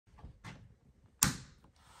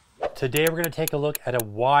Today we're going to take a look at a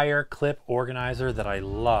wire clip organizer that I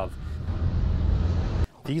love.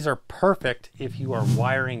 These are perfect if you are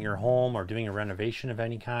wiring your home or doing a renovation of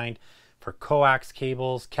any kind for coax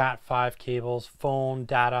cables, Cat5 cables, phone,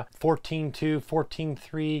 data, 14.2,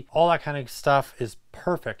 14.3, all that kind of stuff is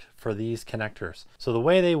perfect for these connectors. So the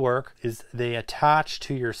way they work is they attach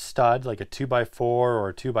to your stud like a 2x4 or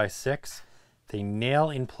a 2x6. They nail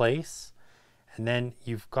in place, and then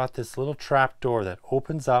you've got this little trap door that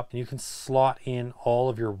opens up and you can slot in all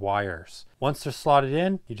of your wires. Once they're slotted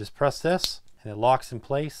in, you just press this and it locks in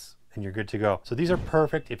place and you're good to go. So these are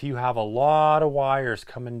perfect if you have a lot of wires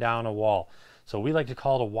coming down a wall. So we like to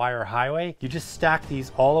call it a wire highway. You just stack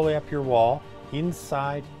these all the way up your wall,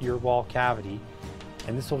 inside your wall cavity,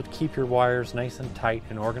 and this will keep your wires nice and tight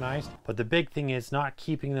and organized. But the big thing is not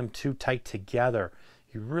keeping them too tight together.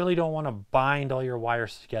 You really don't want to bind all your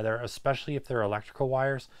wires together, especially if they're electrical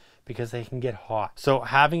wires, because they can get hot. So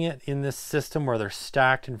having it in this system where they're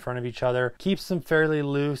stacked in front of each other keeps them fairly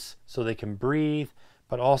loose so they can breathe,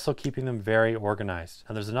 but also keeping them very organized.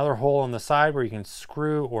 And there's another hole on the side where you can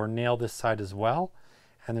screw or nail this side as well.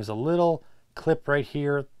 And there's a little clip right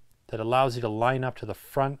here that allows you to line up to the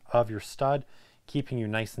front of your stud, keeping you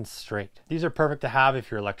nice and straight. These are perfect to have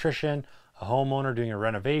if you're an electrician, a homeowner doing a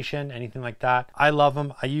renovation, anything like that. I love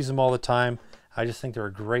them. I use them all the time. I just think they're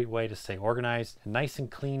a great way to stay organized and nice and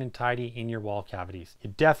clean and tidy in your wall cavities.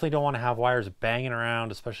 You definitely don't want to have wires banging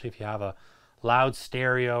around, especially if you have a loud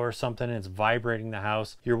stereo or something and it's vibrating the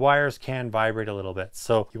house. Your wires can vibrate a little bit,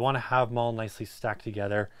 so you want to have them all nicely stacked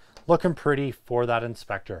together, looking pretty for that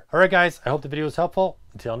inspector. All right guys, I hope the video was helpful.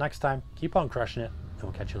 Until next time, keep on crushing it, and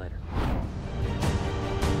we'll catch you later.